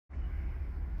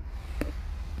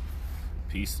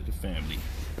Peace to the family.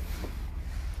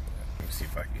 Let me see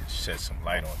if I can shed some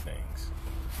light on things.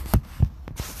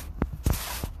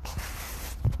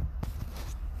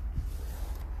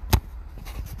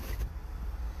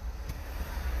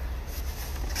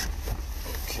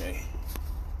 Okay.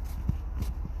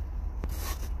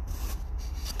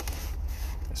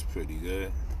 That's pretty good.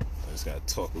 I just gotta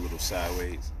talk a little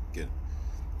sideways.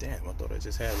 Damn, I thought I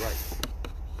just had light.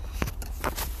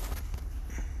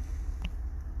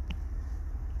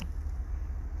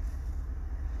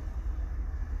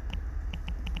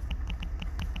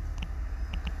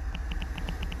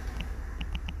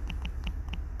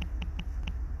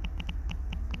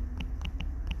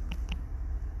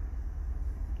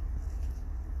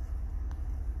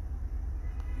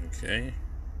 Okay.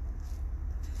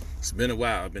 It's been a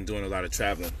while. I've been doing a lot of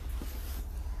traveling.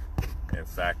 In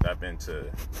fact, I've been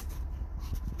to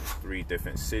 3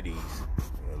 different cities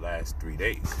in the last 3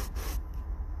 days.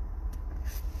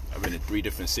 I've been to 3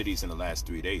 different cities in the last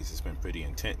 3 days. It's been pretty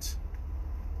intense.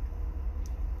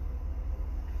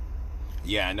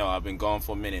 Yeah, I know. I've been gone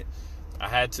for a minute.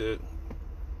 I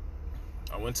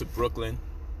went to Brooklyn.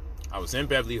 I was in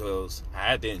Beverly Hills. I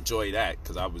had to enjoy that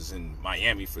because I was in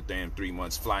Miami for damn 3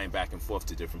 months, flying back and forth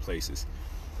to different places.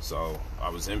 So I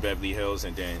was in Beverly Hills,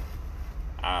 and then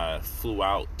I flew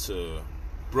out to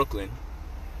Brooklyn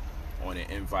on an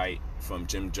invite from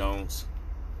Jim Jones,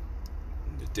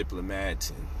 the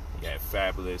Diplomats, and you had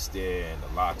Fabulous there, and the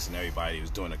Locks, and everybody. He was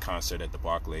doing a concert at the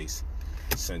Barclays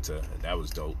Center. That was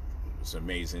dope. It was an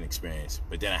amazing experience.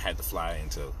 But then I had to fly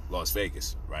into Las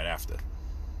Vegas right after.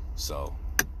 So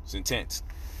it's intense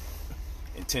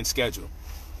schedule.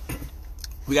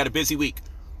 We got a busy week.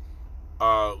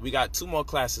 We got 2 more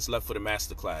classes left for the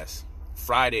master class.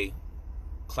 Friday,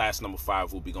 class number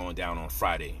 5 will be going down on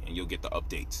Friday, and you'll get the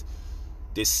updates.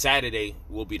 This Saturday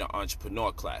will be the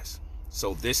entrepreneur class.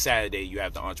 So this Saturday you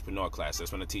have the entrepreneur class.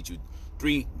 That's when I teach you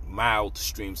 3 mild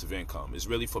streams of income. It's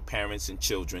really for parents and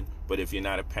children, but if you're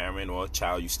not a parent or a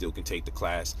child, you still can take the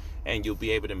class, and you'll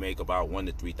be able to make about $1,000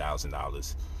 to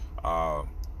 $3,000 on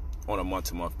a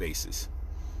month-to-month basis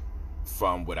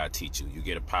from what I teach you. You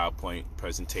get a PowerPoint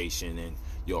presentation, and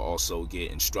you'll also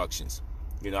get instructions.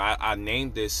 You know, I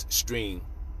named this stream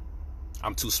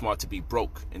 "I'm Too Smart to Be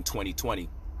Broke" in 2020.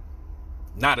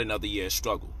 Not another year of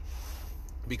struggle,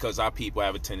 because our people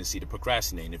have a tendency to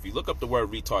procrastinate. And if you look up the word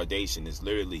retardation, it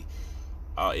literally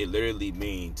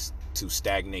means to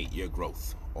stagnate your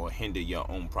growth or hinder your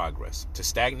own progress. To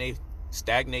stagnate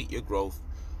your growth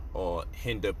or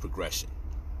hinder progression.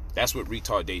 That's what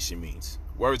retardation means.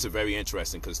 Words are very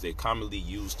interesting because they're commonly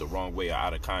used the wrong way or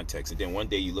out of context. And then one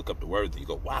day you look up the word and you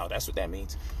go, wow, that's what that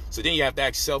means. So then you have to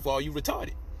ask yourself, are you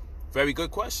retarded? Very good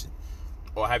question.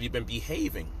 Or have you been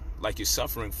behaving like you're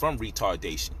suffering from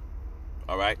retardation?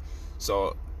 All right.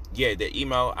 So yeah, the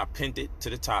email, I pinned it to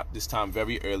the top this time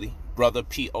very early. Brother,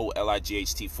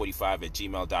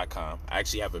 POLIGHT45@gmail.com. I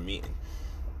actually have a meeting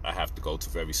I have to go to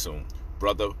very soon.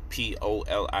 Brother,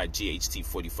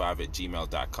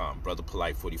 POLIGHT45@gmail.com. Brother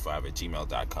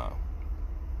Polight45@gmail.com.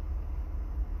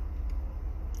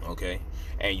 Okay?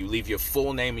 And you leave your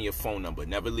full name and your phone number.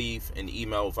 Never leave an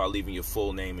email without leaving your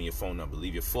full name and your phone number.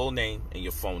 Leave your full name and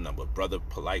your phone number. Brother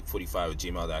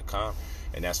Polight45@gmail.com.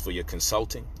 And that's for your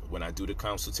consulting. When I do the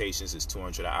consultations, it's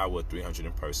 $200 an hour, $300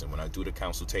 in person. When I do the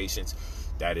consultations,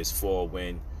 that is for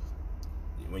when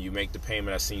you make the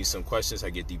payment, I send you some questions. I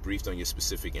get debriefed on your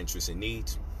specific interests and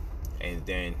needs. And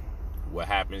then what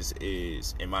happens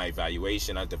is, in my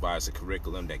evaluation, I devise a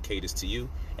curriculum that caters to you.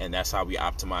 And that's how we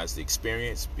optimize the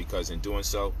experience, because in doing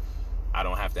so, I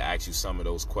don't have to ask you some of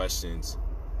those questions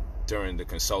during the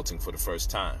consulting for the first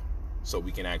time. So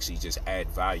we can actually just add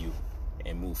value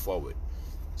and move forward.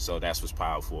 So that's what's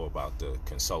powerful about the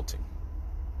consulting.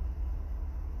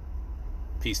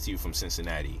 Peace to you from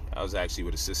Cincinnati. I was actually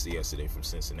with a sister yesterday from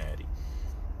Cincinnati.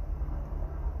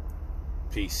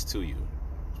 Peace to you.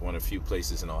 It's one of the few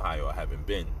places in Ohio I haven't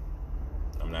been.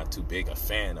 I'm not too big a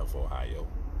fan of Ohio.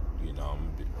 You know,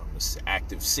 I'm an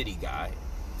active city guy,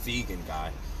 vegan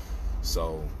guy.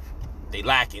 So they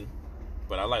lacking,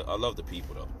 but I love the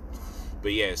people though.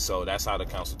 But yeah, so that's how the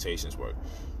consultations work.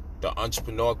 The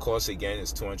entrepreneur course again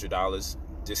is $200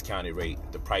 discounted rate.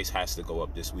 The price has to go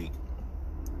up this week.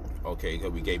 Okay, because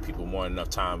we gave people more than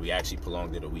enough time. We actually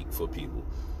prolonged it a week for people.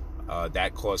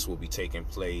 That course will be taking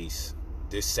place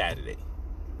this Saturday.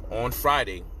 On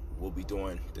Friday, we'll be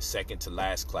doing the second to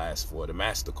last class for the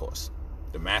master course.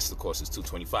 The master course is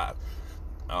 $225.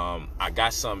 I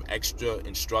got some extra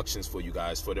instructions for you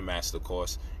guys for the master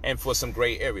course and for some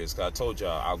gray areas. Because I told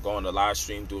y'all I'll go on the live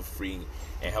stream, do it free,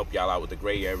 and help y'all out with the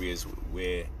gray areas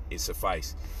where it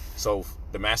suffice. So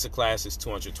the masterclass is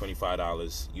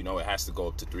 $225. You know, it has to go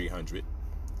up to $300.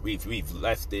 We've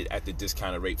left it at the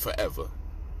discounted rate forever.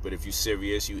 But if you're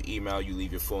serious, you email, you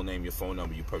leave your full name, your phone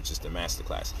number, you purchase the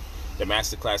masterclass. The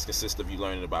masterclass consists of you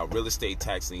learning about real estate,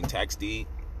 tax lien, tax deed,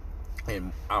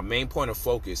 and our main point of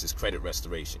focus is credit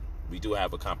restoration. We do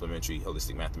have a complimentary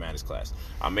holistic mathematics class.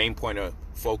 Our main point of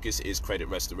focus is credit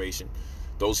restoration.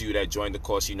 Those of you that join the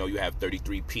course, you know you have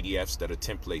 33 PDFs that are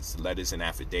templates, letters, and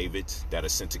affidavits that are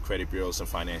sent to credit bureaus and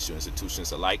financial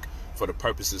institutions alike for the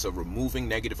purposes of removing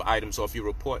negative items off your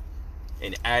report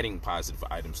and adding positive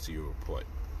items to your report.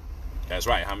 That's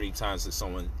right. How many times does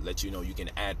someone let you know you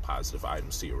can add positive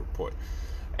items to your report?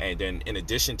 And then in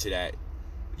addition to that,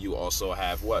 you also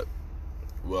have what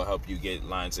will help you get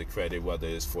lines of credit, whether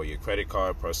it's for your credit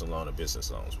card, personal loan, or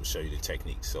business loans. We'll show you the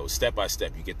techniques. So step by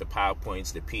step, you get the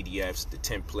PowerPoints, the PDFs, the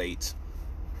templates,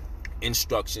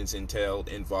 instructions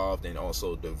involved, and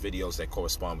also the videos that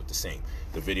correspond with the same.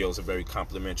 The videos are very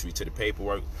complementary to the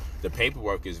paperwork. The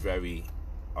paperwork is very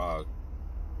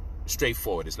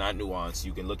straightforward. It's not nuanced.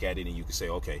 You can look at it and you can say,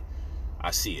 okay, I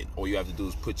see it. All you have to do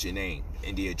is put your name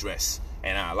and the address.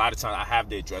 And a lot of times I have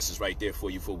the addresses right there for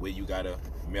you for where you got to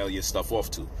mail your stuff off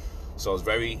to. So it's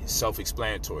very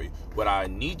self-explanatory. What I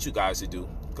need you guys to do,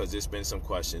 because there's been some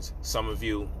questions, some of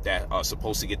you that are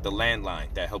supposed to get the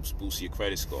landline that helps boost your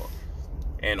credit score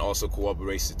and also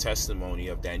corroborates the testimony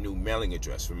of that new mailing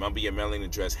address. Remember, your mailing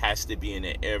address has to be in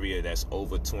an area that's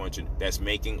over 200, that's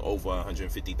making over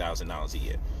 $150,000 a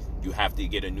year. You have to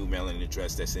get a new mailing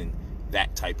address that's in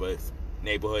that type of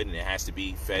neighborhood, and it has to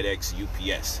be FedEx,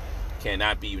 UPS.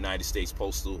 Cannot be United States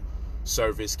Postal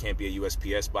Service, can't be a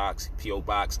USPS box, PO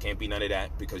box, can't be none of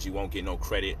that, because you won't get no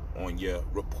credit on your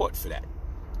report for that.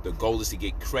 The goal is to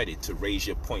get credit to raise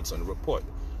your points on the report.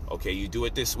 Okay, you do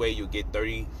it this way, you'll get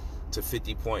 30 to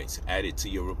 50 points added to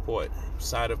your report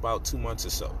inside about 2 months or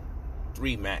so,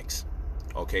 3 max.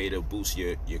 Okay, it'll boost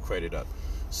your credit up.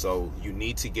 So you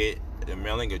need to get the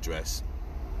mailing address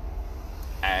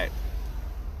at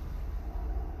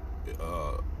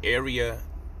area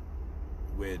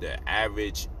where the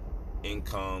average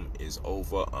income is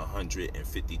over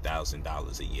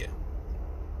 $150,000 a year.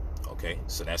 Okay,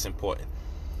 so that's important.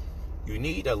 You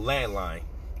need a landline,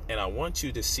 and I want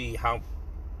you to see how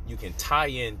you can tie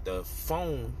in the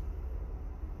phone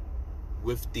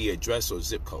with the address or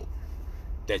zip code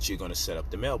that you're going to set up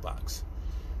the mailbox.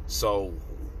 So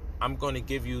I'm going to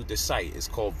give you the site. It's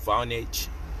called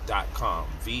Vonage.com.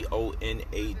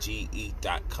 Vonage.com.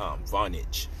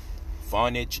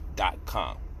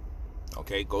 Vonage.com.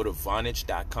 Okay, go to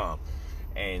Vonage.com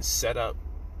and set up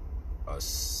a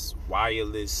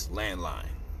wireless landline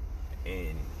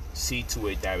and see to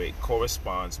it that it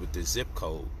corresponds with the zip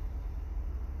code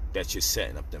that you're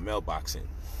setting up the mailbox in,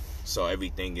 so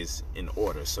everything is in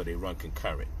order, so they run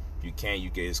concurrent. If you can, you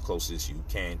get as close as you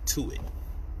can to it.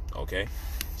 Okay,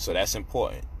 so that's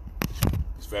important.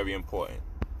 It's very important.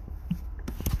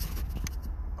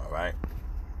 All right,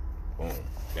 boom,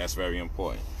 that's very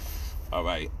important. All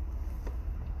right,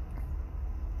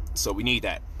 so we need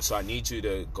that. So I need you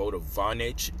to go to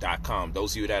Vonage.com.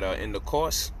 Those of you that are in the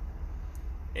course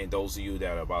and those of you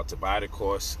that are about to buy the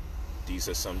course, these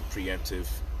are some preemptive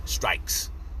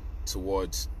strikes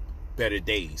towards better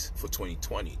days for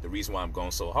 2020. The reason why I'm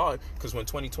going so hard, because when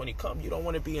 2020 comes, you don't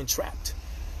want to be entrapped.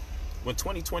 When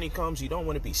 2020 comes, you don't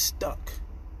want to be stuck.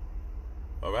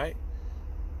 All right?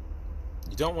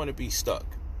 You don't want to be stuck.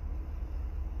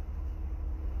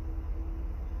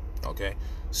 Okay?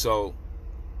 So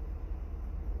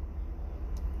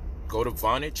go to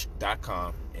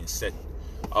Vonage.com and set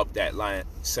up that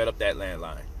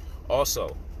landline.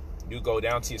 Also, you go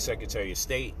down to your Secretary of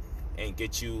State and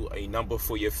get you a number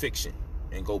for your fiction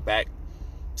and go back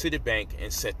to the bank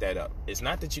and set that up. It's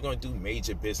not that you're going to do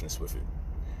major business with it,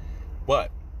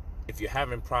 but if you're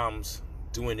having problems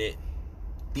doing it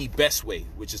the best way,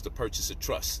 which is to purchase a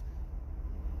trust.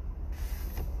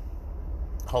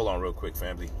 Hold on real quick,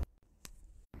 family.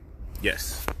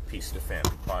 Yes, peace to the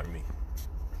family, pardon me.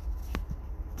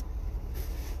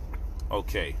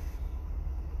 Okay.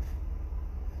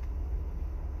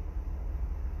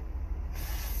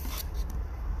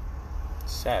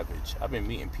 Savage. I've been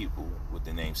meeting people with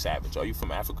the name Savage. Are you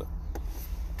from Africa?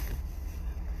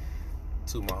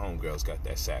 Two of my homegirls got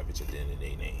that Savage at the end of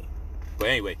their name. But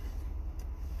anyway,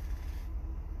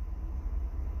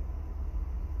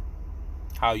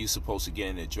 how are you supposed to get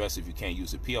an address if you can't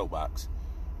use a P.O. box?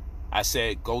 I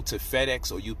said go to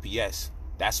FedEx or UPS.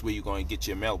 That's where you're going to get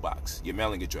your mailbox, your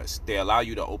mailing address. They allow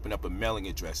you to open up a mailing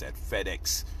address at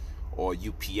FedEx or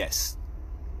UPS.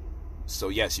 So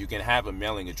yes, you can have a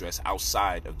mailing address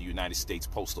outside of the United States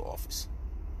Postal Office.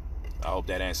 I hope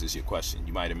that answers your question.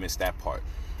 You might have missed that part.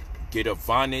 Get a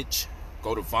Vonage.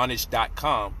 Go to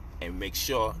Vonage.com and make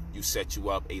sure you set you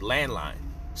up a landline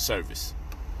service.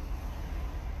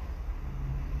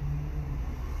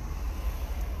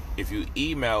 If you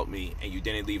emailed me and you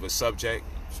didn't leave a subject,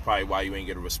 it's probably why you ain't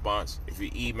get a response. If you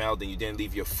emailed and you didn't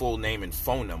leave your full name and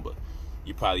phone number,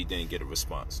 you probably didn't get a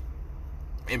response.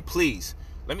 And please,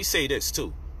 let me say this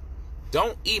too.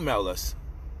 Don't email us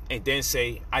and then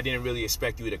say, I didn't really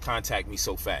expect you to contact me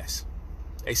so fast.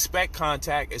 Expect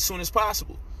contact as soon as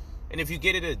possible. And if you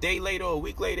get it a day later or a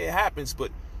week later, it happens.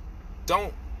 But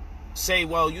don't say,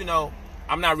 well, you know,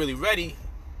 I'm not really ready,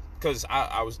 because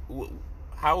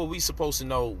how are we supposed to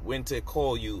know when to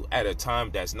call you at a time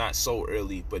that's not so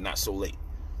early but not so late?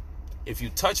 If you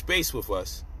touch base with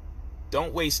us,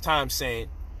 don't waste time saying,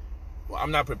 well,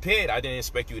 I'm not prepared. I didn't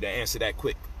expect you to answer that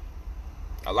quick.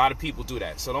 A lot of people do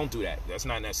that, so don't do that. That's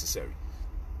not necessary.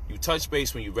 You touch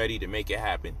base when you're ready to make it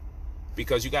happen,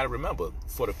 because you got to remember,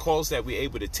 for the calls that we're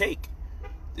able to take,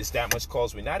 there's that much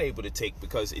calls we're not able to take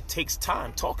because it takes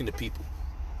time talking to people.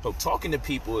 So talking to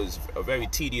people is a very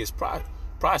tedious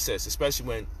process, especially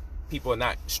when people are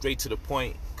not straight to the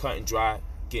point, cut and dry,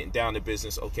 getting down to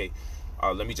business. Okay,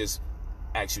 let me just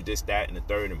ask you this, that, and the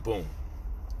third, and boom.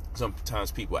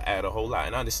 Sometimes people add a whole lot,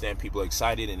 and I understand people are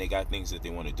excited and they got things that they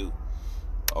want to do.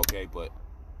 Okay, but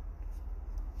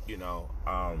you know,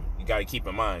 you got to keep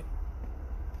in mind,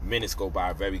 minutes go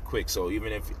by very quick. So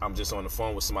even if I'm just on the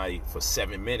phone with somebody for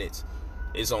 7 minutes,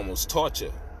 it's almost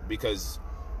torture, because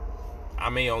I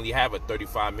may only have a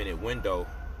 35-minute window,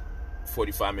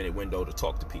 45-minute window to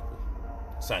talk to people.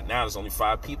 So now there's only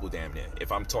 5 people damn near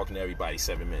if I'm talking to everybody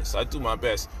 7 minutes. So I do my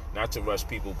best not to rush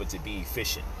people, but to be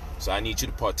efficient. So I need you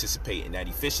to participate in that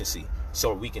efficiency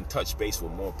so we can touch base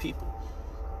with more people.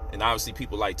 And obviously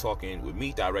people like talking with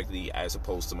me directly as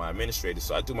opposed to my administrator.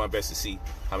 So I do my best to see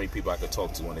how many people I could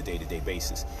talk to on a day-to-day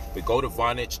basis. But go to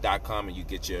Vonage.com and you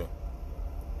get your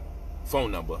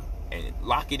phone number and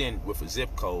lock it in with a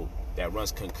zip code that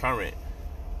runs concurrent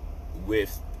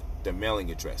with the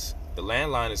mailing address. The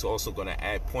landline is also going to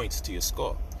add points to your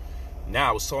score. Now,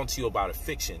 I was talking to you about a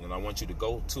fiction, and I want you to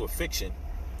go to a fiction.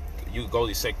 You go to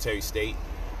the Secretary of State,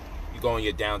 you go in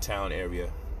your downtown area,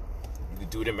 you can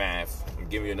do the math, I'm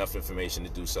giving you enough information to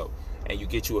do so, and you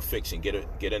get you a fiction,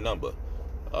 get a number,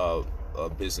 a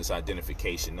business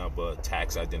identification number,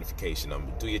 tax identification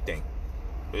number, do your thing.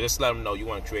 But just let them know you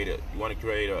want to create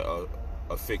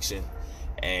a fiction,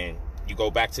 and you go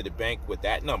back to the bank with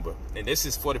that number. And this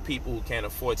is for the people who can't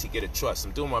afford to get a trust.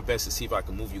 I'm doing my best to see if I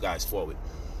can move you guys forward.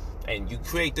 And you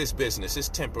create this business. It's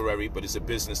temporary, but it's a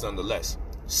business nonetheless.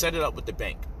 Set it up with the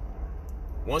bank.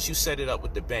 Once you set it up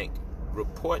with the bank,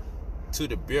 report to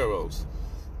the bureaus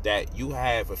that you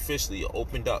have officially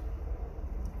opened up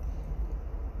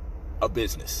a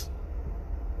business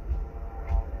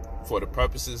for the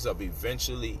purposes of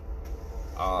eventually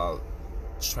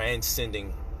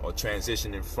transcending or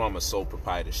transitioning from a sole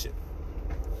proprietorship.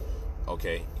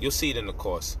 Okay, you'll see it in the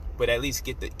course, but at least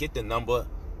get the number,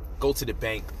 go to the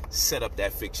bank, set up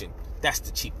that fiction. That's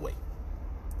the cheap way.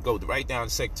 Go right down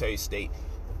to Secretary of State,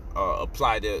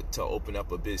 apply to open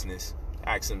up a business.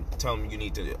 Ask them, tell them you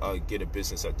need to get a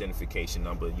business identification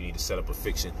number. You need to set up a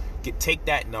fiction. Take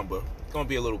that number. It's gonna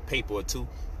be a little paper or two.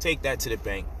 Take that to the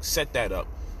bank, set that up,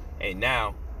 and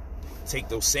now take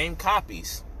those same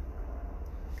copies,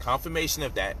 confirmation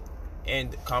of that,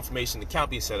 and confirmation the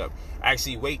account being set up.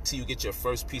 Actually, wait till you get your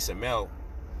first piece of mail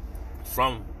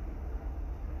from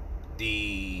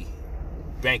the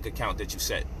bank account that you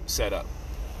set up.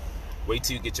 Wait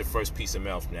till you get your first piece of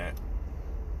mail from that,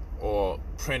 or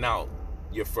print out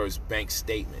your first bank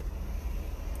statement.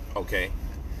 Okay,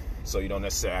 so you don't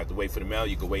necessarily have to wait for the mail.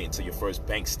 You can wait until your first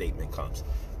bank statement comes.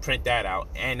 Print that out,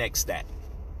 annex that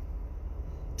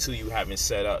till you haven't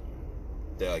set up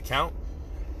the account,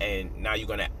 and now you're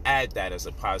going to add that as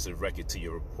a positive record to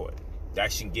your report.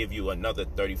 That should give you another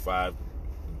 35.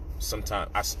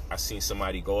 Sometimes I seen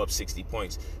somebody go up 60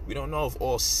 points. We don't know if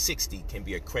all 60 can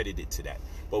be accredited to that,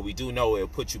 but we do know it'll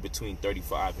put you between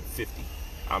 35 and 50.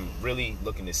 I'm really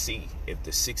looking to see if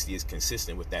the 60 is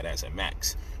consistent with that as a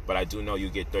max, but I do know you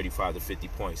get 35 to 50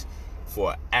 points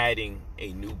for adding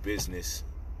a new business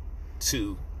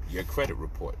to your credit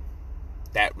report.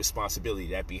 That responsibility,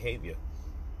 that behavior,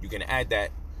 you can add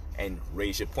that and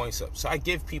raise your points up. So I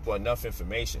give people enough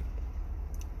information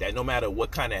that no matter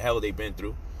what kind of hell they've been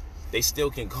through, they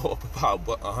still can go up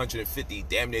about 150,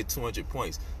 damn near 200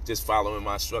 points, just following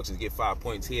my instructions. Get 5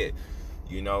 points here,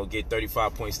 you know, get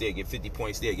 35 points there, get 50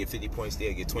 points there, get 50 points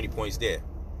there, get 20 points there.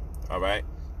 All right?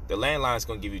 The landline is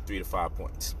going to give you 3 to 5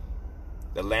 points.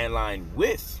 The landline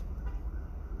with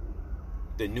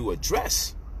the new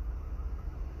address,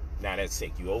 now that's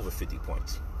take you over 50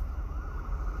 points.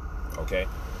 Okay?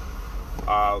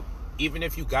 Even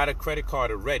if you got a credit card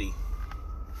already,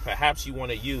 perhaps you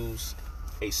want to use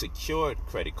a secured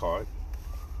credit card.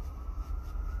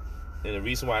 And the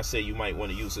reason why I say you might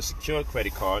want to use a secured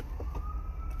credit card,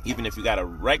 even if you got a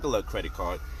regular credit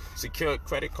card, secured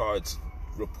credit cards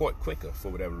report quicker for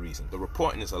whatever reason. The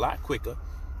reporting is a lot quicker,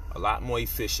 a lot more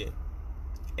efficient,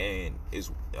 and is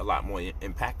a lot more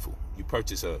impactful.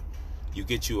 You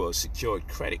get you a secured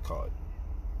credit card,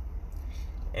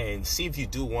 and see if you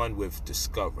do one with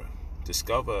Discover.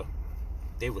 Discover,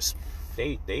 they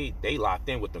locked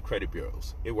in with the credit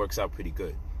bureaus. It works out pretty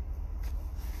good.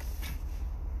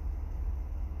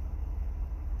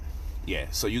 Yeah,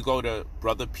 so you go to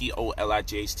brother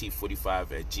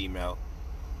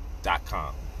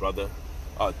POLIGHT45@gmail.com. Brother,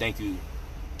 thank you,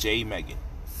 J. Megan,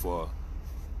 for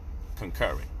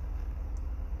concurring,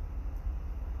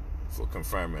 for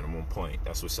confirming. I'm on point.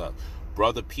 That's what's up.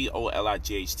 Brother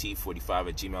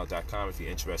POLIGHT45@gmail.com if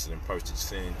you're interested in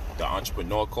purchasing the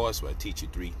entrepreneur course, where I teach you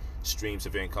 3 streams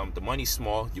of income. The money's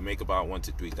small. You make about $1,000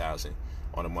 to $3,000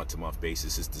 on a month-to-month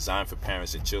basis. It's designed for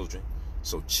parents and children,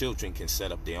 so children can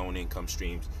set up their own income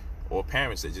streams, or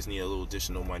parents that just need a little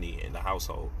additional money in the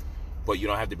household. But you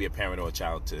don't have to be a parent or a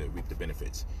child to reap the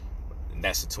benefits. And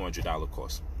that's the $200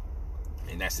 course.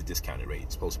 And that's the discounted rate.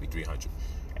 It's supposed to be $300.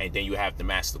 And then you have the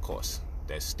master course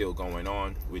that's still going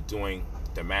on. We're doing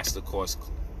the master course,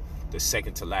 the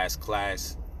second to last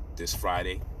class, this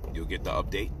Friday. You'll get the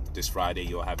update. This Friday,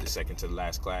 you'll have the second to the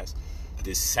last class.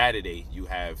 This Saturday, you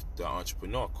have the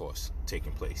entrepreneur course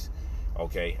taking place.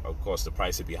 Okay, of course, the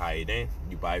price will be higher then.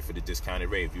 You buy it for the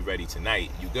discounted rate. If you're ready tonight,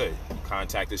 you good. You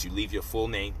contact us. You leave your full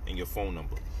name and your phone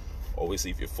number. Always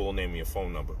leave your full name and your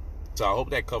phone number. So I hope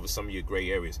that covers some of your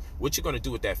gray areas. What you're going to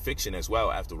do with that fiction as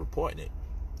well after reporting it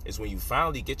is when you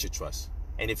finally get your trust,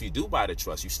 and if you do buy the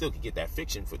trust, you still can get that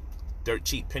fiction for dirt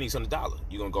cheap, pennies on the dollar.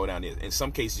 You're going to go down there. In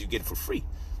some cases, you get it for free.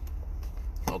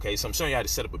 Okay, so I'm showing you how to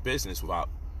set up a business without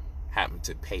having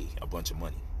to pay a bunch of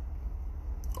money.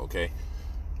 Okay?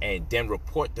 And then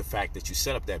report the fact that you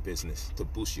set up that business to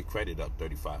boost your credit up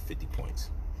 35, 50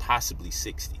 points, possibly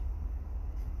 60.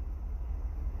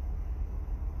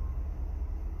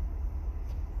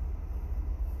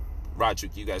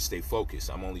 Roderick, you guys stay focused.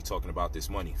 I'm only talking about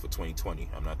this money for 2020.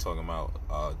 I'm not talking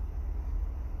about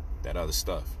that other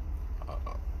stuff,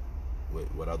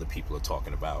 what other people are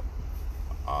talking about,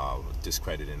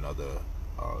 discrediting other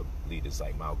leaders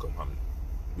like Malcolm.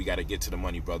 We got to get to the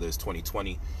money, brother. It's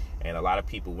 2020, and a lot of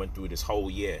people went through this whole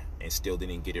year and still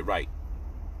didn't get it right.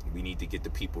 We need to get the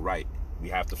people right. We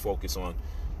have to focus on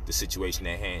the situation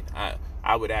at hand.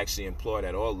 I would actually implore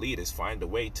that all leaders find a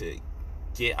way to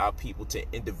get our people to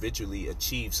individually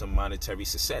achieve some monetary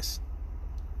success,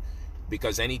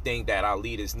 because anything that our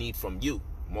leaders need from you,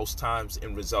 most times it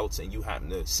results in you having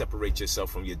to separate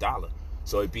yourself from your dollar.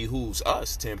 So it behooves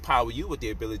us to empower you with the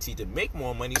ability to make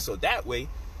more money, so that way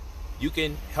you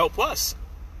can help us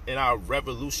in our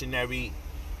revolutionary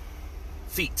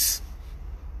feats.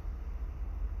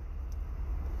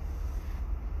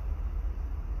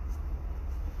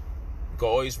 You can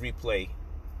always replay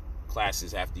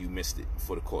classes after you missed it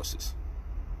for the courses.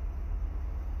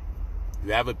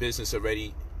 You have a business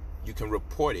already, you can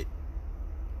report it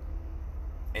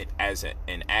and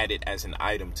add it as an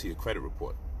item to your credit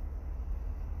report.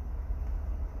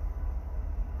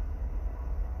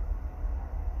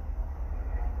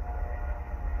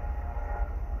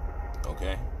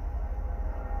 Okay?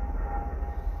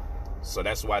 So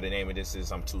that's why the name of this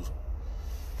is I'm Too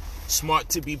Smart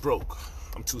to Be Broke.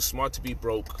 I'm too smart to be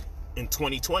broke in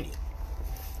 2020.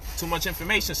 Too much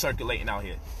information circulating out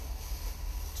here.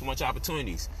 Too much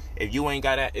opportunities. If you don't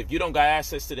got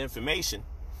access to the information,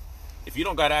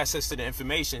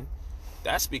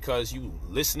 that's because you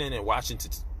listening and watching to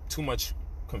too much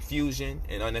confusion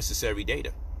and unnecessary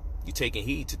data. You taking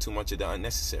heed to too much of the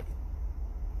unnecessary.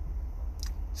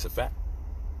 It's a fact.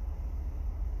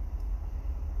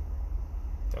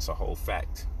 That's a whole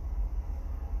fact.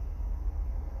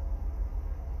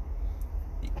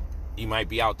 You might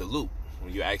be out the loop.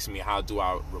 When you ask me how do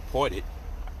I report it,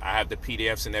 I have the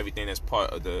PDFs and everything that's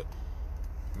part of the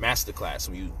masterclass.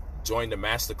 When you join the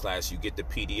masterclass, you get the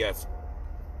PDF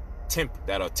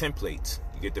that are templates.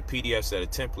 You get the PDFs that are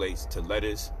templates to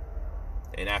letters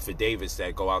and affidavits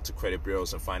that go out to credit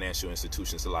bureaus and financial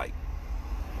institutions alike.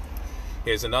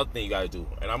 Here's another thing you got to do,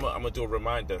 and I'm gonna do a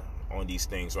reminder on these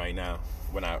things right now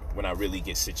when I really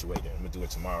get situated. I'm gonna do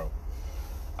it tomorrow.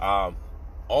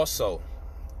 Also,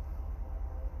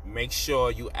 make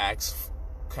sure you ask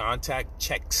contact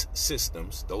checks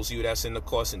systems. Those of you that's in the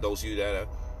course and those of you that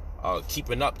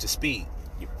keeping up to speed.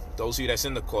 Those of you that's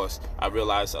in the course, I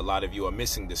realize a lot of you are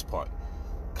missing this part.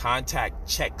 Contact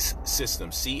checks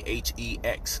systems,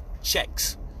 CHEX,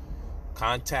 checks.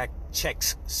 Contact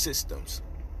checks systems.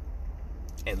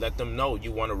 And let them know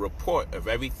you want a report of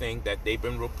everything that they've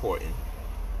been reporting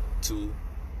to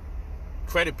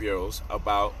credit bureaus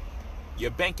about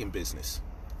your banking business.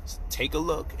 Take a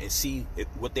look and see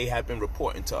what they have been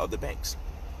reporting to other banks.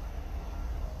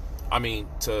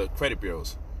 To credit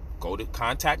bureaus. Go to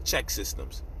contact check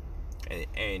systems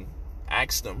and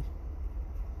ask them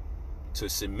to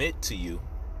submit to you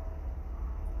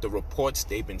the reports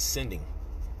they've been sending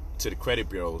to the credit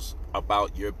bureaus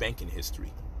about your banking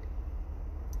history.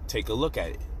 Take a look at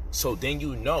it. So then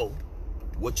you know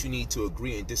what you need to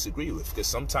agree and disagree with.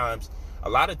 Because a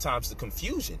lot of times the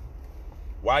confusion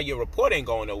why your report ain't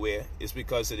going nowhere is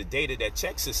because of the data that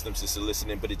check systems is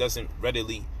soliciting, but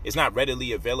it's not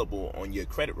readily available on your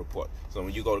credit report. So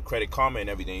when you go to Credit Karma and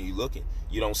everything, you're looking,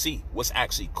 you don't see what's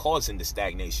actually causing the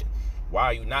stagnation. Why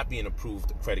are you not being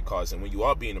approved of credit cards? And when you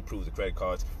are being approved of credit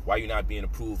cards, why are you not being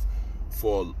approved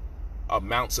for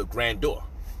amounts of grandeur?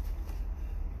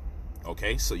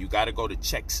 Okay, so you got to go to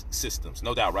checks systems.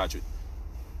 No doubt, Roger.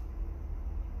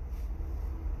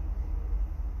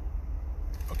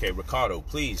 Okay, Ricardo,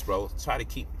 please, bro, try to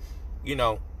keep,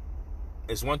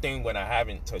 it's one thing when I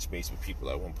haven't touched base with people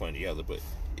at one point or the other, but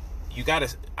you got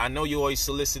to, I know you're always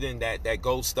soliciting that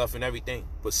gold stuff and everything,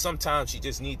 but sometimes you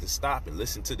just need to stop and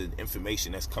listen to the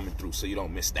information that's coming through so you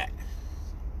don't miss that.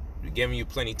 We're giving you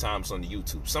plenty times on the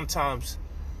YouTube. Sometimes,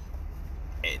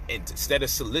 and instead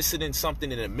of soliciting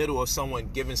something in the middle of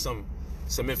someone giving some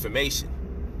information,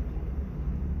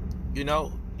 you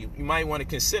might want to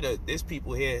consider there's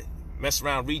people here mess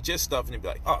around, read your stuff, and they be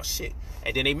like, oh shit,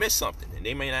 and then they miss something, and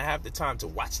they may not have the time to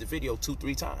watch the video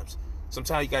 2-3 times.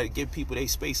 Sometimes you got to give people their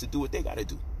space to do what they got to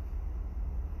do.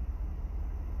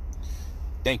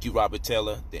 Thank you, Robert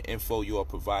Taylor. The info you are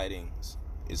providing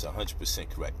is 100%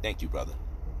 correct. Thank you, brother.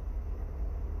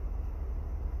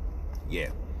 Yeah.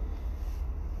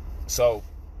 So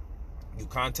you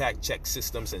contact check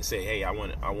systems and say, hey, I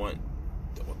want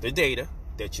the data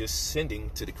that you're sending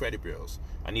to the credit bureaus.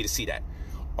 I need to see that.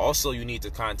 Also, you need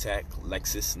to contact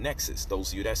LexisNexis.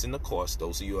 Those of you that's in the course,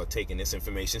 those of you who are taking this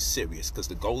information serious, because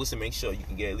the goal is to make sure you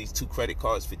can get at least 2 credit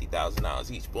cards,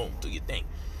 $50,000 each. Boom, do your thing.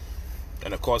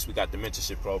 And of course, we got the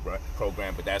mentorship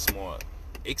program, but that's more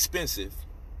expensive.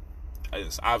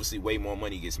 It's obviously way more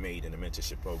money gets made in the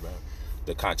mentorship program,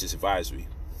 the conscious advisory.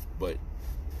 But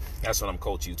that's what I'm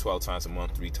coaching you 12 times a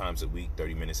month, 3 times a week,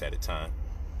 30 minutes at a time.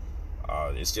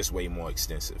 It's just way more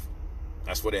extensive.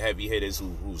 That's for the heavy hitters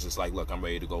who's just like, look, I'm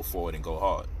ready to go forward and go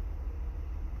hard.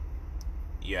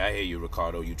 Yeah, I hear you,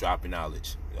 Ricardo. You dropping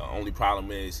knowledge. The only problem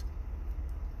is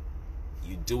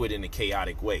you do it in a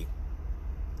chaotic way.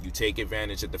 You take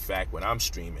advantage of the fact when I'm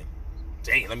streaming,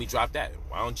 dang, let me drop that.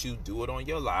 Why don't you do it on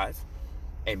your live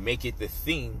and make it the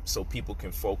theme so people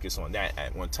can focus on that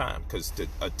at one time? Because to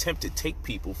attempt to take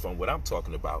people from what I'm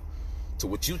talking about to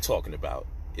what you're talking about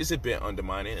is a bit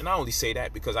undermining. And I only say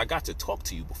that because I got to talk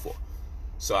to you before.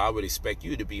 So I would expect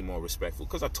you to be more respectful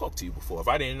because I talked to you before. If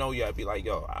I didn't know you, I'd be like,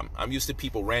 yo, I'm used to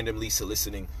people randomly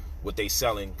soliciting what they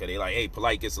selling. Because they like, hey,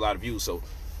 Polight gets a lot of views, so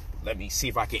let me see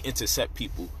if I can intercept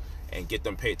people and get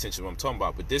them to pay attention to what I'm talking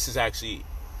about. But this is actually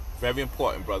very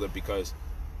important, brother, because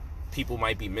people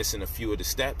might be missing a few of the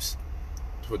steps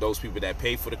for those people that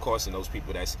pay for the course and those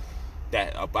people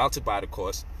that are about to buy the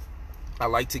course. I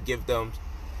like to give them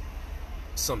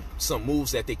some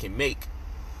moves that they can make,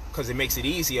 because it makes it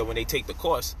easier when they take the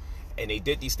course and they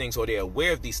did these things or they're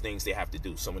aware of these things they have to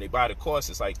do. So when they buy the course,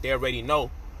 it's like they already know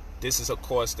this is a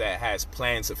course that has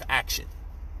plans of action.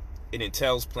 It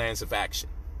entails plans of action.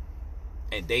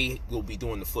 And they will be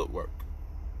doing the footwork.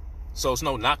 So it's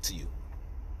no knock to you.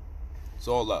 It's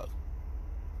all love.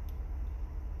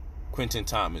 Quentin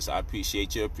Thomas, I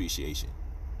appreciate your appreciation.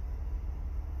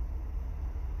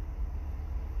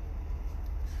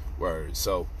 Word.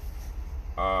 So,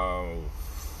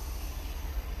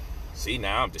 see,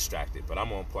 now I'm distracted, but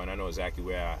I'm on point. I know exactly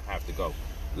where I have to go.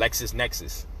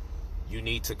 LexisNexis, you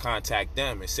need to contact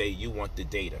them and say you want the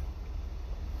data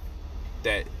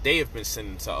that they have been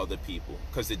sending to other people.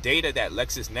 Because the data that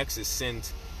LexisNexis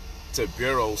sends to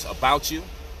bureaus about you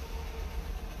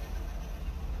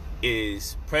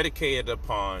is predicated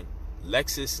upon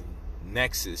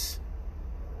LexisNexis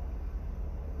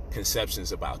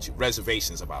conceptions about you,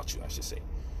 reservations about you, I should say.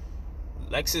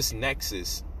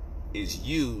 LexisNexis is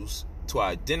used to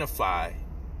identify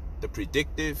the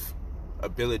predictive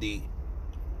ability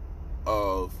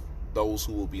of those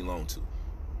who will be loaned to.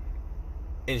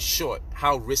 In short,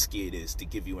 how risky it is to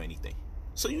give you anything.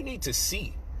 So you need to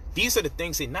see These are the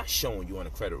things they're not showing you on a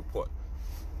credit report.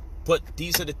 But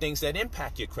these are the things that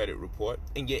impact your credit report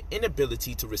and your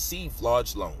inability to receive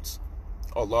large loans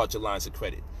or larger lines of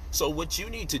credit. So what you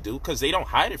need to do, because they don't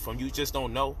hide it from you, just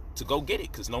don't know to go get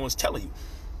it because no one's telling you.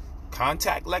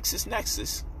 Contact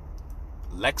LexisNexis.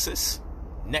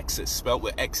 LexisNexis, spelled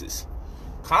with X's.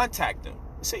 Contact them.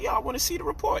 Say, yo, I want to see the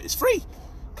report. It's free.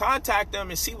 Contact them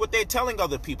and see what they're telling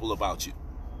other people about you.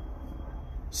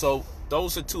 So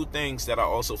those are two things that I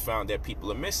also found that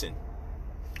people are missing.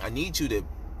 I need you to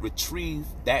retrieve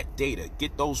that data.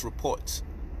 Get those reports.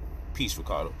 Peace,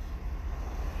 Ricardo.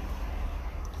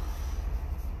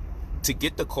 To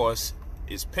get the course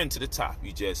is pinned to the top.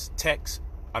 You just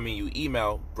you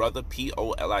email brother,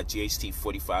 POLIGHT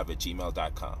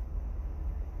 45@gmail.com.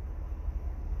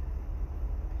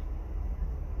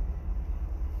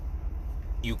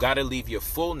 You got to leave your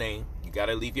full name, you got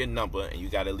to leave your number, and you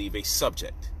got to leave a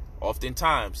subject.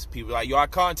 Oftentimes, people are like, yo, I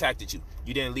contacted you.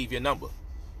 You didn't leave your number.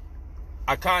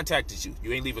 I contacted you.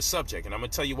 You ain't leave a subject. And I'm going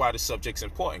to tell you why the subject's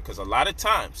important. Because a lot of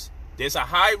times, there's a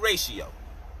high ratio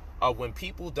of when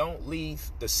people don't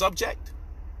leave the subject,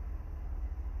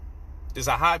 there's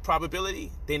a high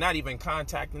probability they're not even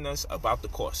contacting us about the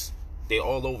course. They're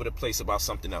all over the place about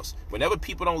something else. Whenever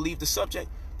people don't leave the subject,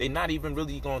 they're not even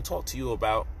really going to talk to you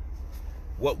about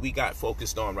what we got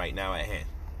focused on right now at hand.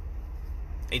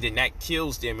 And then that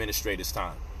kills the administrator's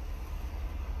time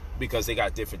because they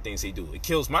got different things they do. It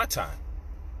kills my time.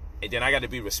 And then I got to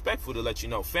be respectful to let you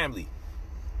know, family,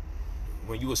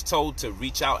 when you was told to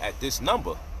reach out at this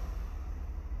number,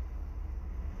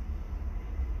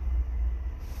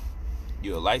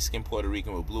 you're a light-skinned Puerto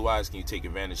Rican with blue eyes, can you take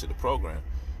advantage of the program?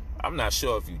 I'm not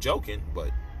sure if you're joking,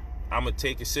 but I'm going to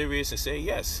take it serious and say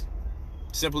yes.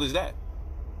 Simple as that.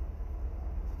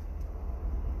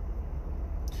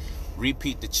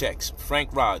 Repeat the checks.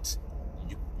 Frank Rods,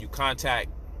 you contact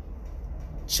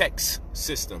Checks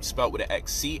Systems, spelled with an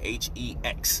X,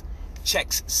 CHEX.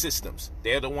 Checks Systems.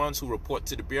 They're the ones who report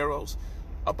to the bureaus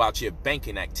about your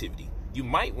banking activity. You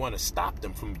might want to stop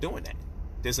them from doing that.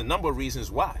 There's a number of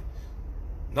reasons why.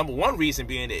 Number one reason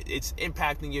being that it's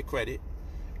impacting your credit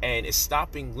and it's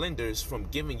stopping lenders from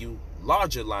giving you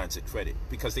larger lines of credit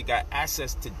because they got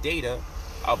access to data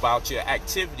about your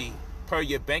activity per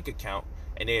your bank account,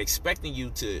 and they're expecting you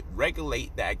to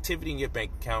regulate the activity in your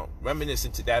bank account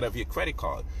reminiscent to that of your credit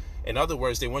card. In other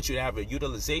words, they want you to have a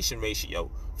utilization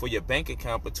ratio for your bank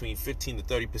account between 15 to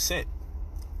 30%.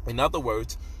 In other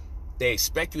words, they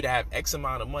expect you to have X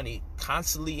amount of money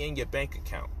constantly in your bank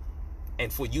account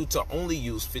and for you to only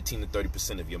use 15 to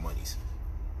 30% of your monies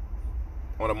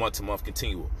on a month-to-month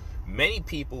continual. Many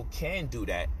people can do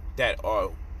that are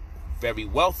very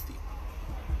wealthy.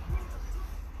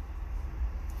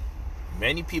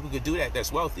 Many people could do that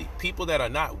that's wealthy. People that are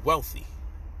not wealthy,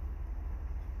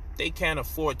 they can't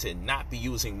afford to not be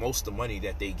using most of the money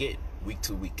that they get week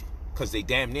to week because they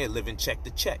damn near living check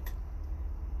to check.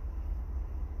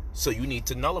 So you need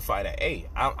to nullify that. Hey,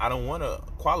 I don't want to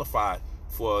qualify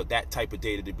for that type of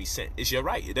data to be sent. It's your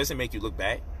right. It doesn't make you look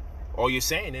bad. All you're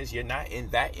saying is you're not in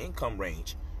that income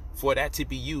range for that to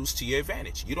be used to your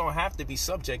advantage. You don't have to be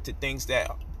subject to things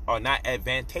that are not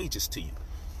advantageous to you.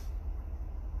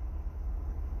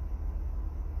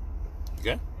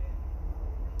 Okay?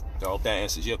 I hope that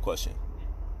answers your question.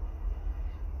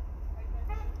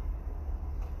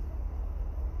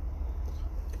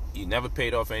 You never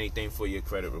paid off anything for your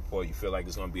credit report. You feel like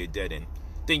it's going to be a dead end.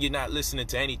 Then you're not listening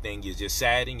to anything. You're just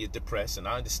sad and you're depressed. And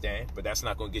I understand, but that's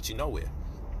not going to get you nowhere.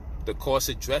 The course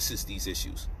addresses these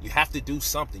issues. You have to do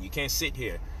something. You can't sit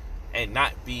here and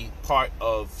not be part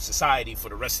of society for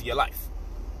the rest of your life.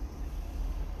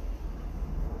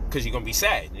 Because you're going to be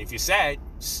sad. And if you're sad,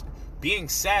 being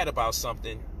sad about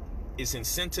something is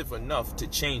incentive enough to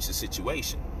change the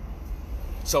situation.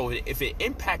 So if it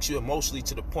impacts you emotionally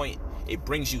to the point it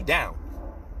brings you down,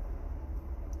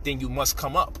 then you must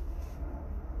come up.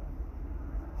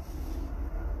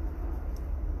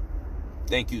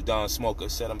 Thank you, Don Smoker.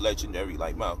 Said I'm legendary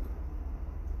like Malcolm.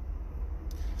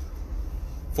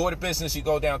 For the business, you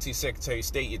go down to your Secretary of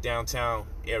State, your downtown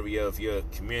area of your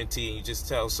community, and you just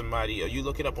tell somebody, or you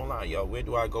look it up online, yo, where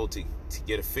do I go to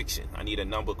get a fiction? I need a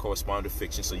number corresponding to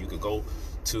fiction. So you could go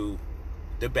to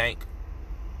the bank,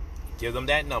 give them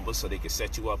that number so they can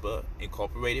set you up a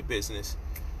incorporated business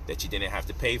that you didn't have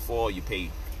to pay for, you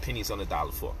paid pennies on the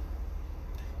dollar for.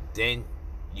 Then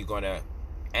you're going to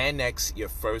annex your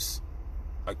first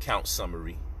account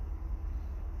summary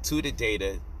to the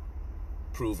data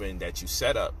proving that you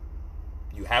set up,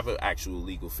 you have an actual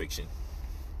legal fiction,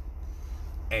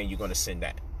 and you're going to send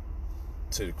that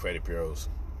to the credit bureaus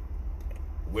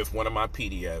with one of my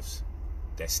PDFs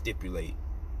that stipulate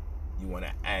you want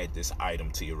to add this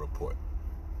item to your report.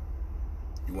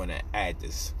 You want to add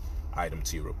this item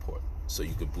to your report so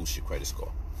you can boost your credit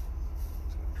score.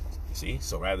 You see?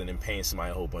 So rather than paying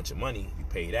somebody a whole bunch of money, you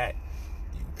pay that.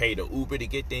 You pay the Uber to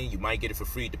get there. You might get it for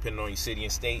free depending on your city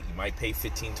and state. You might pay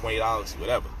 $15, $20,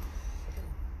 whatever.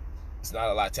 It's not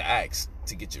a lot to ask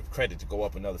to get your credit to go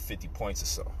up another 50 points or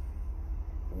so,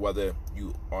 whether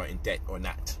you are in debt or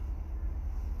not.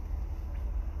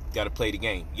 You got to play the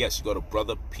game. Yes, you go to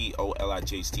brother,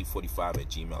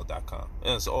 POLIJST45@gmail.com.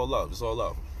 And it's all love. It's all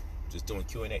love. Just doing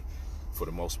Q&A for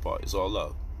the most part. It's all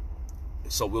love.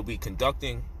 So we'll be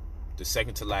conducting the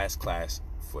second to last class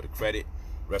for the credit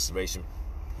restoration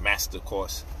master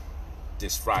course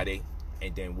this Friday.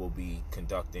 And then we'll be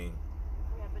conducting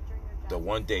the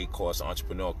one-day course,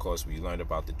 entrepreneur course, where you learn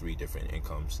about the 3 different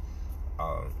incomes.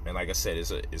 And like I said,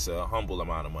 it's a humble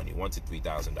amount of money, $1,000 to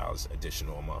 $3,000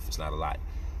 additional a month. It's not a lot.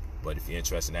 But if you're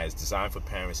interested in that, it's designed for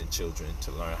parents and children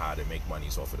to learn how to make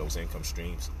monies off of those income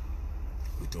streams.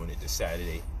 We're doing it this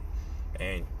Saturday.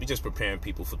 And we're just preparing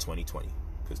people for 2020.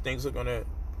 Because things are going to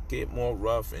get more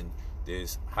rough, and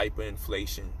there's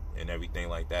hyperinflation and everything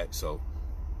like that. So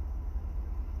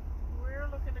we're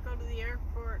looking to go to the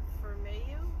airport for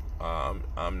Mayu.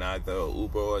 I'm neither an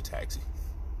Uber or a taxi.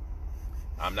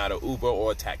 I'm not an Uber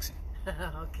or a taxi.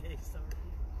 Okay, sorry.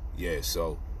 Yeah,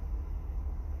 so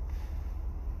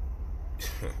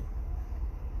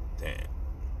damn.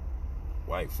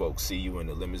 White folks see you in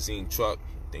a limousine truck,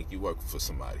 think you work for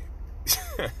somebody.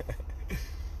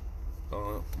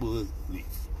 Leave.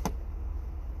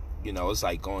 You know, it's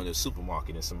like going to the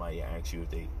supermarket and somebody asks you if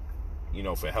they,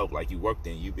 for help, like you worked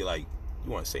in, you'd be like,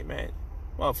 you want to say, man,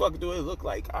 motherfucker, do it look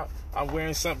like I'm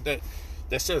wearing something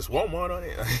that says Walmart on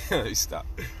it? Stop.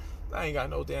 I ain't got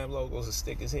no damn logos or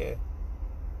stickers here.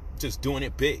 Just doing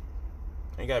it big.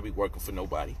 I ain't got to be working for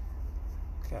nobody.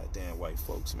 Goddamn white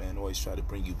folks, man. Always try to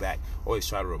bring you back. Always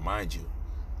try to remind you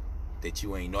that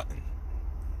you ain't nothing.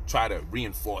 Try to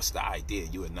reinforce the idea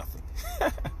you are nothing.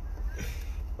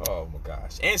 Oh my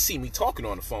gosh. And see me talking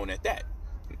on the phone at that.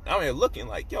 I'm here looking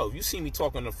like, yo, if you see me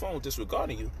talking on the phone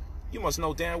disregarding you, you must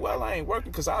know damn well I ain't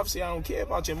working, because obviously I don't care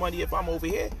about your money if I'm over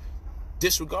here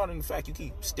disregarding the fact you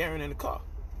keep staring in the car.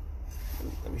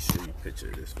 Let me show you a picture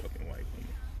of this fucking white woman.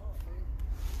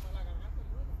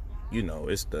 You know,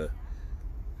 it's the...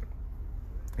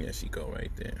 Yeah, she go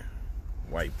right there.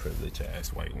 White privilege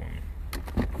ass white woman.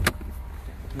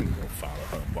 We can go follow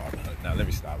her, bother her. Now let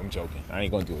me stop. I'm joking. I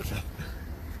ain't gonna do it.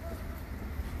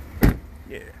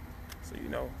 Yeah. So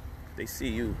they see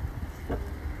you.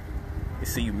 They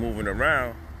see you moving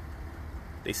around.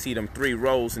 They see them 3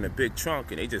 rows in a big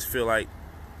trunk, and they just feel like,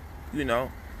 you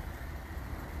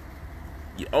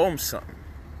owe them something.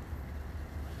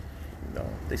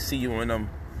 They see you in them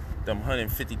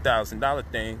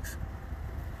 $150,000 things.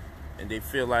 And they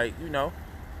feel like, you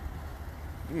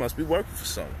must be working for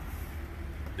someone.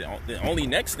 The only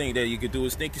next thing that you could do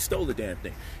is think you stole the damn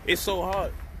thing. It's so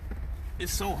hard.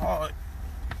 It's so hard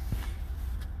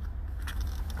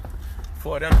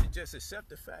for them to just accept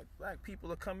the fact black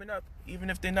people are coming up,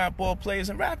 even if they're not ball players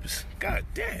and rappers. God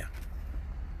damn.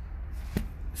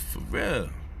 For real.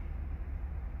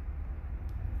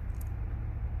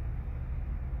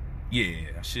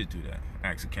 Yeah, I should do that.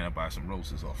 Actually, can I buy some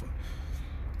roses off of?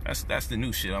 That's the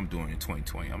new shit I'm doing in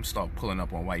 2020. I'm gonna start pulling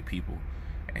up on white people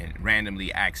and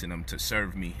randomly asking them to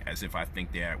serve me as if I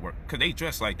think they're at work. Because they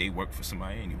dress like they work for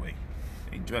somebody anyway.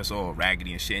 They dress all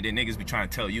raggedy and shit. And then niggas be trying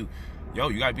to tell you, yo,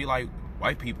 you gotta be like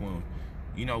white people and,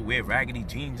 wear raggedy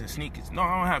jeans and sneakers. No,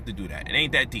 I don't have to do that. It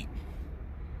ain't that deep.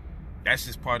 That's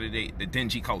just part of the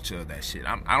dingy culture of that shit.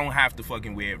 I don't have to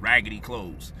fucking wear raggedy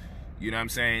clothes. You know what I'm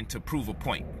saying? To prove a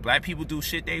point. Black people do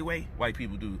shit their way. White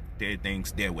people do their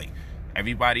things their way.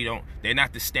 Everybody they're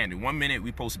not the standard. 1 minute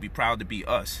we supposed to be proud to be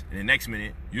us, and the next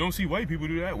minute, you don't see white people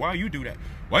do that? Why you do that?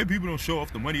 White people don't show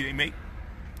off the money they make.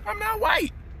 I'm not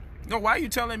white. No, why are you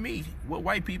telling me what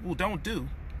white people don't do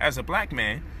as a black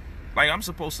man? Like I'm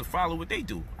supposed to follow what they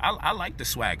do. I like the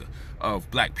swagger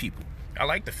of black people. I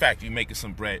like the fact you making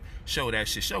some bread. Show that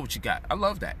shit. Show what you got. I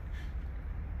love that.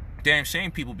 Damn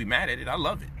shame people be mad at it. I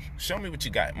love it. Show me what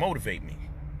you got. Motivate me.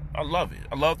 I love it.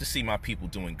 I love to see my people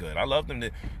doing good. I love them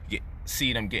to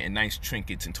see them getting nice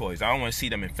trinkets and toys. I don't want to see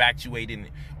them infatuated and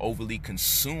overly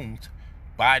consumed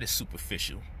by the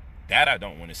superficial. That I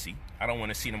don't want to see. I don't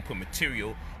want to see them put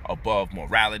material above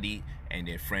morality and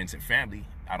their friends and family.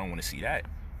 I don't want to see that.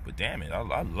 But damn it,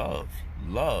 I love.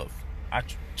 I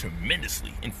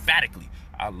tremendously, emphatically,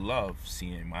 I love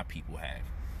seeing my people have.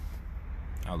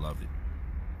 I love it.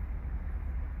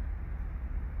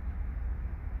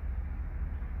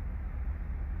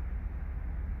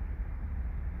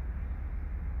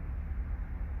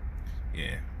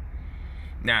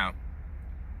 Now,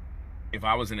 if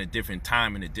I was in a different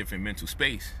time, in a different mental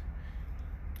space,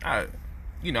 I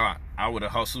would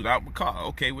have hustled out my car.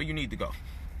 Okay, where you need to go?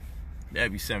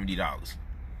 That'd be $70.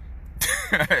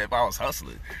 If I was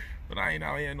hustling. But I ain't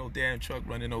out here in no damn truck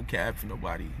running no cab for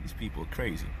nobody. These people are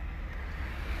crazy.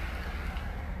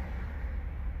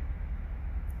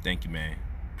 Thank you, man.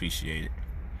 Appreciate it.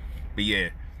 But yeah,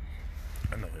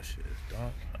 I know that shit is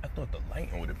dark. I thought the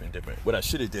lighting would have been different. What I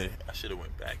should have did, I should have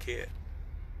went back here.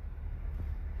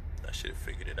 I should have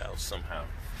figured it out somehow.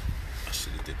 I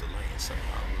should have did the lighting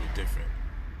somehow a little different.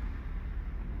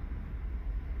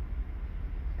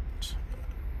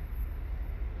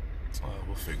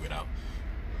 We'll figure it out.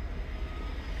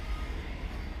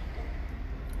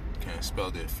 Can't spell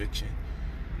that fiction.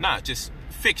 Nah, just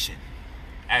fiction.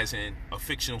 As in a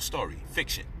fictional story.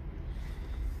 Fiction.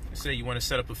 Let's say you want to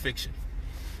set up a fiction.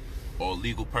 Or a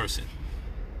legal person.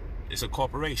 It's a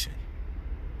corporation.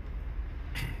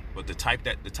 But the type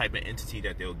of entity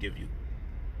that they'll give you,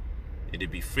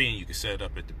 it'd be free and you can set it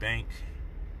up at the bank.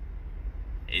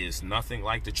 It's nothing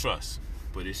like the trust.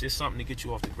 But it's just something to get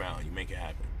you off the ground. You make it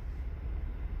happen.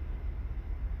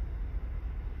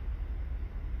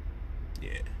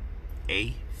 Yeah.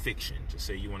 A fiction. Just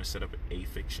say you want to set up a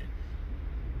fiction.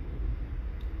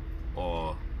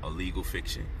 Or a legal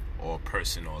fiction. Or a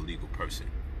person or a legal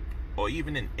person. Or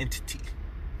even an entity.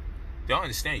 They don't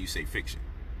understand you say fiction.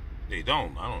 They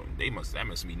don't. That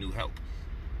must be new help.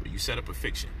 But you set up a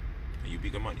fiction and you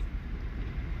bigger money.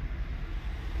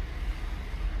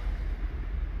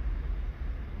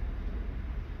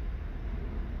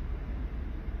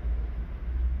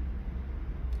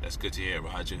 That's good to hear,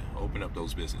 Roger. Open up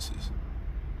those businesses.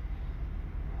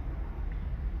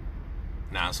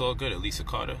 Nah, it's all good. Lisa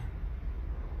Carter.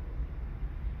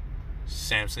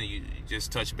 Samson, you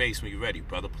just touch base when you're ready,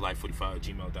 brother.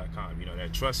 Polight45@gmail.com. You know,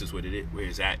 that trust is where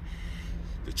it's at.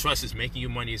 The trust is making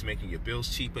your money, is making your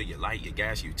bills cheaper, your light, your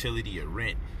gas, your utility, your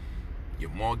rent,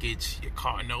 your mortgage, your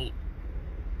car note.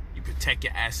 You protect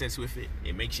your assets with it.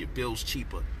 It makes your bills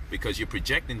cheaper because you're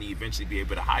projecting to eventually be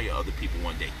able to hire other people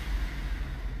one day.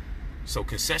 So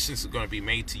concessions are going to be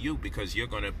made to you because you're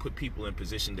going to put people in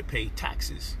position to pay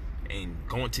taxes and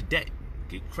go into debt,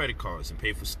 get credit cards and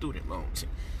pay for student loans.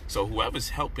 So whoever's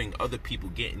helping other people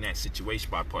get in that situation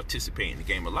by participating in the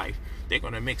game of life, they're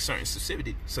going to make certain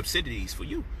subsidies for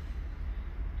you.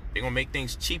 They're going to make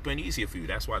things cheaper and easier for you.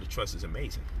 That's why the trust is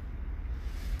amazing.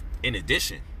 In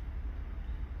addition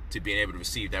to being able to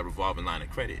receive that revolving line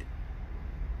of credit,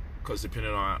 because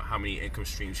depending on how many income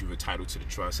streams you've entitled to the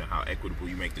trust and how equitable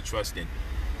you make the trust, then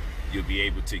you'll be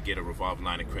able to get a revolving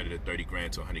line of credit of 30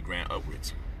 grand to 100 grand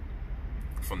upwards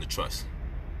from the trust.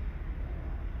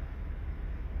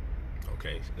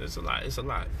 Okay, it's a lot. It's a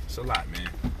lot, man.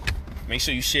 Make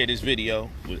sure you share this video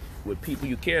with people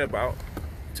you care about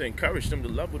to encourage them to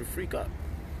level the freak up.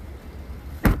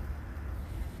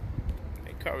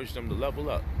 Encourage them to level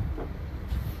up.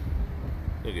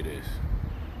 Look at this.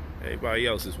 Everybody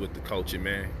else is with the culture,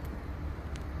 man.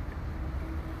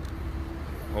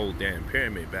 Whole damn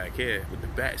pyramid back here with the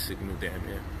bat signal damn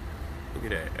here. Look at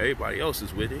that. Everybody else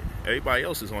is with it. Everybody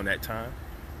else is on that time.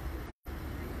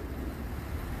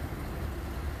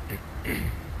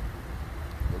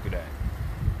 Look at that.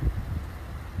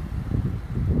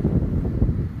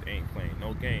 They ain't playing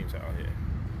no games out here.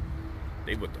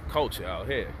 They with the culture out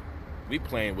here. We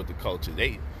playing with the culture.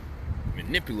 They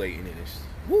manipulating it.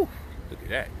 Woo! Look at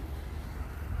that.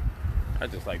 I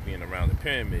just like being around the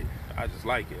pyramid. I just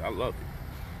like it. I love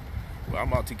it. Well,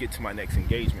 I'm about to get to my next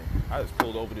engagement. I just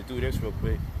pulled over to do this real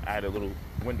quick. I had a little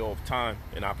window of time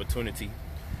and opportunity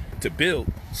to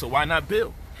build. So why not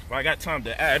build? If I got time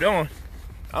to add on,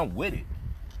 I'm with it.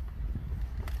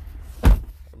 I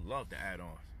love to add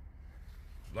on.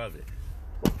 Love it.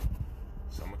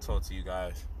 So I'm going to talk to you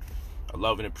guys. I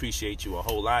love and appreciate you a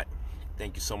whole lot.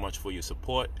 Thank you so much for your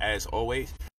support. As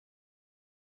always,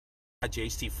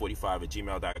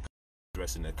 jht45@gmail.com.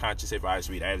 Interested in the conscious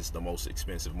advisory, that is the most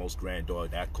expensive, most grand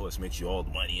dog. That course makes you all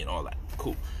the money and all that.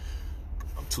 Cool.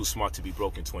 I'm too smart to be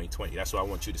broke in 2020. That's what I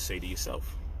want you to say to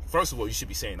yourself. First of all, you should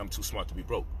be saying, I'm too smart to be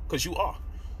broke. Because you are.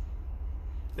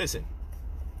 Listen,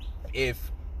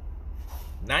 if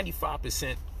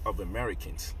 95% of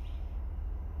Americans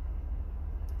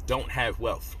don't have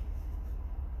wealth,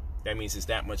 that means it's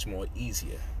that much more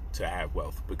easier to have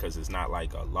wealth because it's not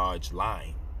like a large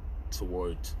line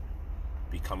towards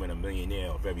becoming a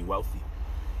millionaire or very wealthy.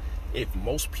 If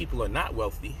most people are not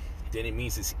wealthy, then it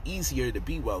means it's easier to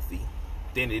be wealthy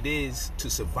than it is to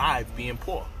survive being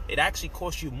poor. It actually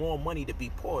costs you more money to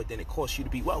be poor than it costs you to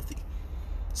be wealthy.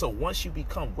 So once you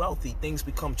become wealthy, things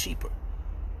become cheaper.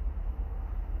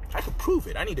 I could prove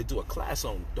it. I need to do a class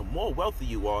on the more wealthy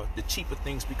you are, the cheaper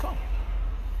things become.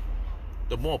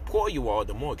 The more poor you are,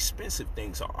 the more expensive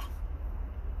things are.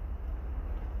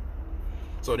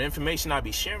 So the information I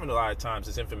be sharing a lot of times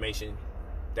is information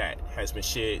that has been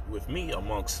shared with me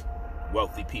amongst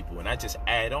wealthy people. And I just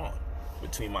add on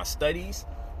between my studies,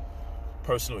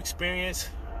 personal experience,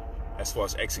 as far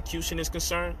as execution is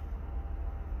concerned,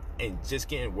 and just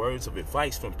getting words of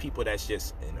advice from people that's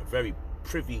just in a very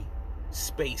privileged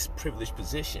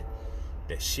position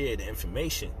that share the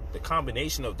information. The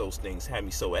combination of those things had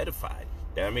me so edified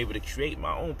that I'm able to create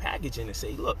my own packaging and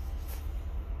say, look,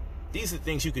 these are the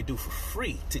things you could do for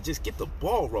free to just get the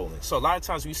ball rolling. So a lot of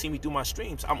times when you see me do my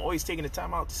streams, I'm always taking the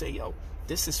time out to say, yo,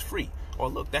 this is free. Or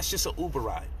look, that's just an Uber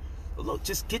ride. But look,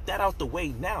 just get that out the way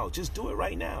now. Just do it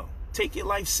right now. Take your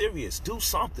life serious. Do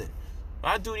something.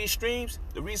 When I do these streams,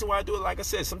 the reason why I do it, like I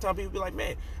said, sometimes people be like,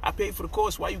 man, I paid for the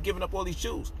course. Why are you giving up all these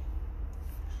jewels?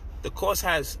 The course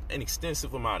has an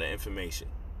extensive amount of information.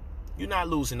 You're not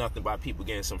losing nothing by people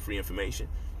getting some free information.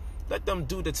 Let them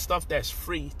do the stuff that's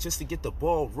free just to get the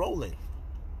ball rolling.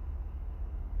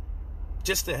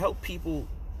 Just to help people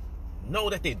know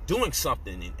that they're doing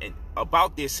something and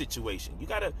about their situation. You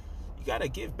gotta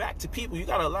give back to people. You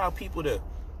gotta allow people to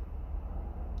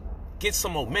get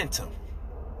some momentum.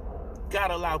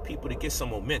 Gotta allow people to get some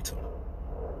momentum.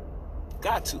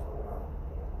 Got to.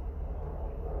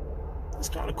 It's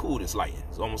kind of cool, this lighting.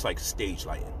 It's almost like stage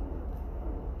lighting.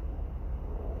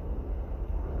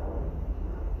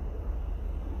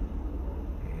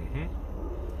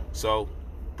 So,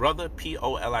 brother,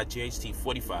 POLIGHT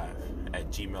 45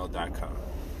 at gmail.com.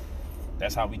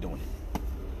 That's how we doing it.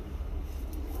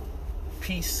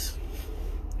 Peace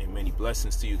and many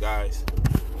blessings to you guys.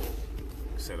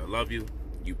 I said I love you.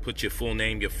 You put your full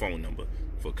name, your phone number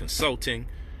for consulting,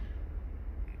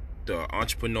 the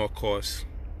entrepreneur course,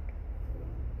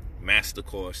 master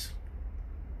course,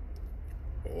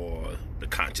 or the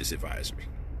conscious advisory.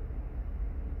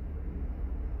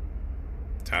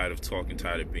 Tired of talking,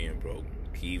 tired of being broke.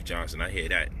 Keith Johnson, I hear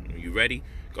that. Are you ready?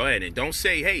 Go ahead and don't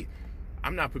say, hey,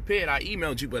 I'm not prepared. I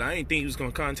emailed you, but I didn't think you was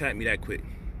going to contact me that quick.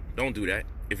 Don't do that.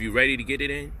 If you're ready to get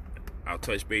it in, I'll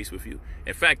touch base with you.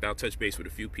 In fact, I'll touch base with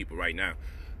a few people right now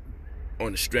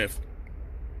on the strength,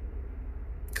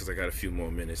 because I got a few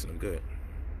more minutes and I'm good.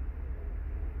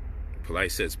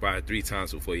 Polight says bye 3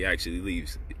 times before he actually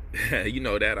leaves. You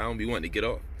know that. I don't be wanting to get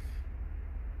off.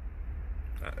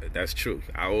 That's true.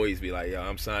 I always be like, yo,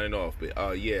 I'm signing off.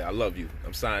 But yeah, I love you.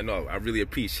 I'm signing off. I really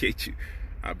appreciate you.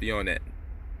 I'll be on that.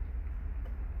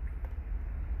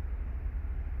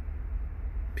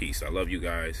 Peace. I love you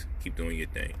guys. Keep doing your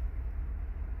thing.